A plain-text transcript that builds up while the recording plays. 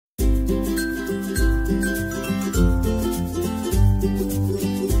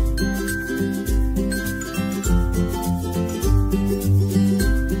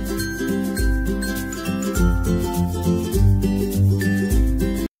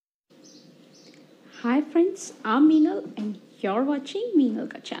friends, I'm Meenal and you're watching Meenal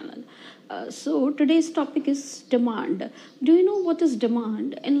Ka channel. So today's topic is demand. Do you know what is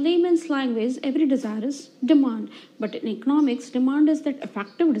demand? In layman's language, every desire is demand. But in economics, demand is that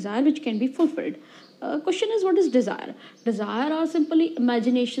effective desire which can be fulfilled. Question is, what is desire? Desire are simply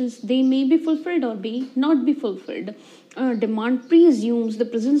imaginations. They may be fulfilled or may not be fulfilled. Demand presumes the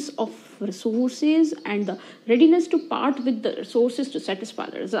presence of resources and the readiness to part with the resources to satisfy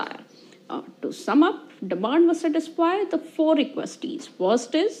the desire. To sum up, demand must satisfy the four requests.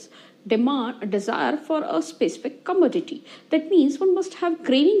 First is demand, a desire for a specific commodity. That means one must have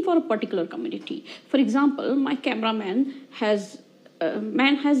craving for a particular commodity. For example, my cameraman has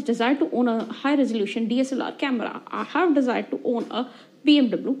desired to own a high resolution DSLR camera. I have desired to own a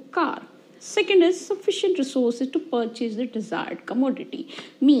BMW car. Second is sufficient resources to purchase the desired commodity.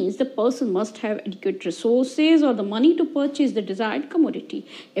 Means the person must have adequate resources or the money to purchase the desired commodity.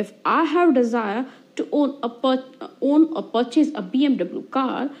 If I have desire to own or purchase a BMW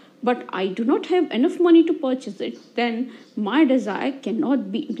car, but I do not have enough money to purchase it, then my desire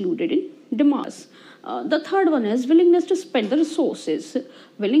cannot be included in demands. The third one is willingness to spend the resources.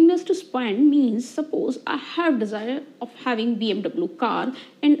 Willingness to spend means, suppose I have desire of having BMW car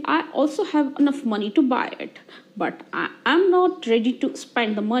and I also have enough money to buy it, but I am not ready to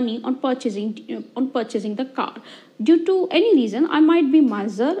spend the money on purchasing the car. Due to any reason, I might be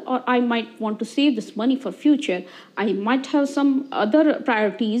miser or I might want to save this money for future. I might have some other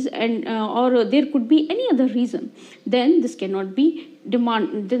priorities and or there could be any other reason. Then this cannot be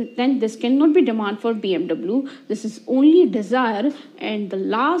demand. Then this cannot be demand for BMW. This is only desire. And the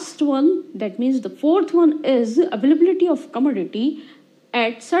last one, that means the fourth one, is availability of commodity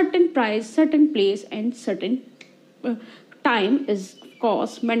at certain price, certain place, and certain time is of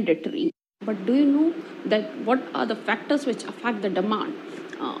course mandatory. But do you know that what are the factors which affect the demand?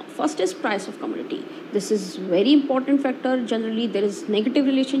 First is price of commodity. This is very important factor. Generally, there is negative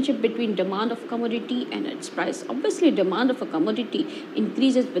relationship between demand of commodity and its price. Obviously, demand of a commodity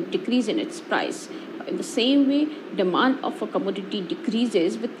increases with decrease in its price. In the same way, demand of a commodity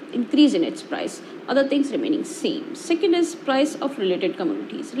decreases with increase in its price. Other things remaining same. Second is price of related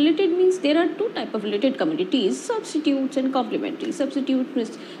commodities. Related means there are two types of related commodities: substitutes and complementary. Substitute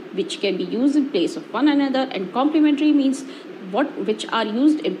means which can be used in place of one another, and complementary means which are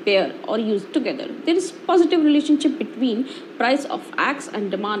used in pair or used together. There is positive relationship between price of X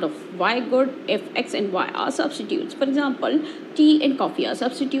and demand of Y good if X and Y are substitutes. For example, tea and coffee are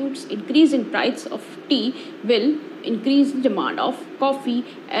substitutes. Increase in price of tea will increase demand of coffee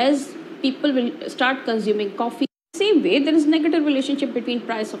as people will start consuming coffee. Same way, there is negative relationship between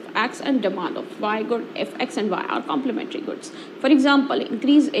price of X and demand of Y good if X and Y are complementary goods. For example,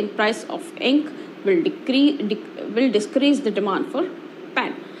 increase in price of ink will decrease the demand for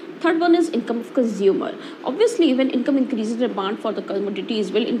pen. Third one is income of consumer. Obviously, when income increases, demand for the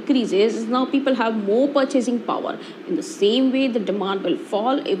commodities will increases. Now people have more purchasing power. In the same way, the demand will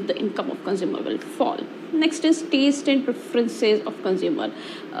fall if the income of consumer will fall. Next is taste and preferences of consumer.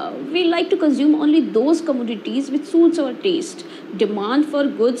 We like to consume only those commodities which suits our taste. Demand for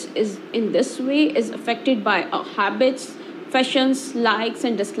goods is in this way is affected by our habits, fashions, likes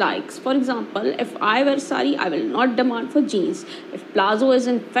and dislikes. For example, if I wear sari, I will not demand for jeans. If plazo is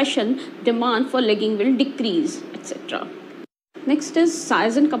in fashion, demand for legging will decrease, etc. Next is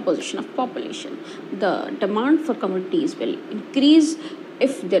size and composition of population. The demand for commodities will increase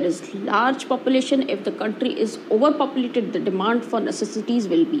if there is large population. If the country is overpopulated, the demand for necessities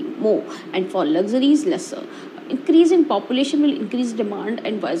will be more and for luxuries lesser. Increase in population will increase demand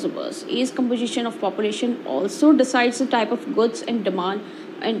and vice versa. Age composition of population also decides the type of goods and demand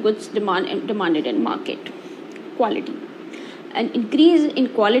and goods demand and demanded in market. Quality. An increase in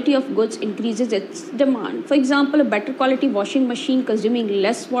quality of goods increases its demand. For example, a better quality washing machine consuming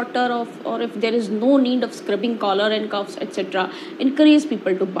less water or if there is no need of scrubbing collar and cuffs, etc., encourage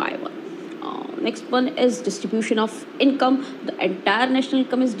people to buy one. Next one is distribution of income. The entire national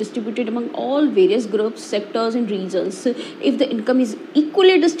income is distributed among all various groups, sectors and regions. If the income is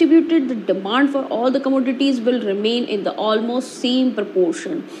equally distributed, the demand for all the commodities will remain in the almost same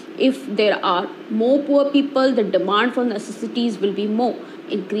proportion. If there are more poor people, the demand for necessities will be more.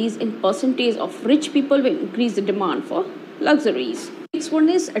 Increase in percentage of rich people will increase the demand for luxuries. Next one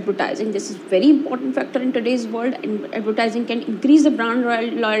is advertising. This is very important factor in today's world, and advertising can increase the brand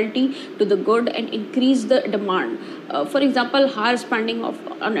loyalty to the good and increase the demand. For example, higher spending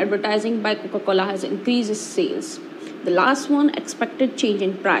on advertising by Coca-Cola has increased its sales. The last one, expected change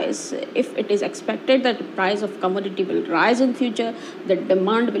in price. If it is expected that the price of commodity will rise in future, the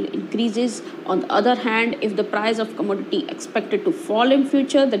demand will increases. On the other hand, if the price of commodity expected to fall in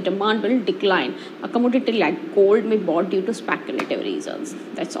future, the demand will decline. A commodity like gold may bought due to speculative reasons.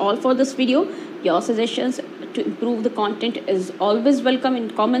 That's all for this video. Your suggestions to improve the content is always welcome in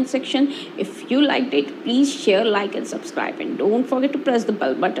comment section. If you liked it, please share, like and subscribe, and don't forget to press the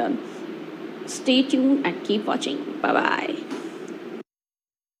bell button. Stay tuned and keep watching. Bye bye.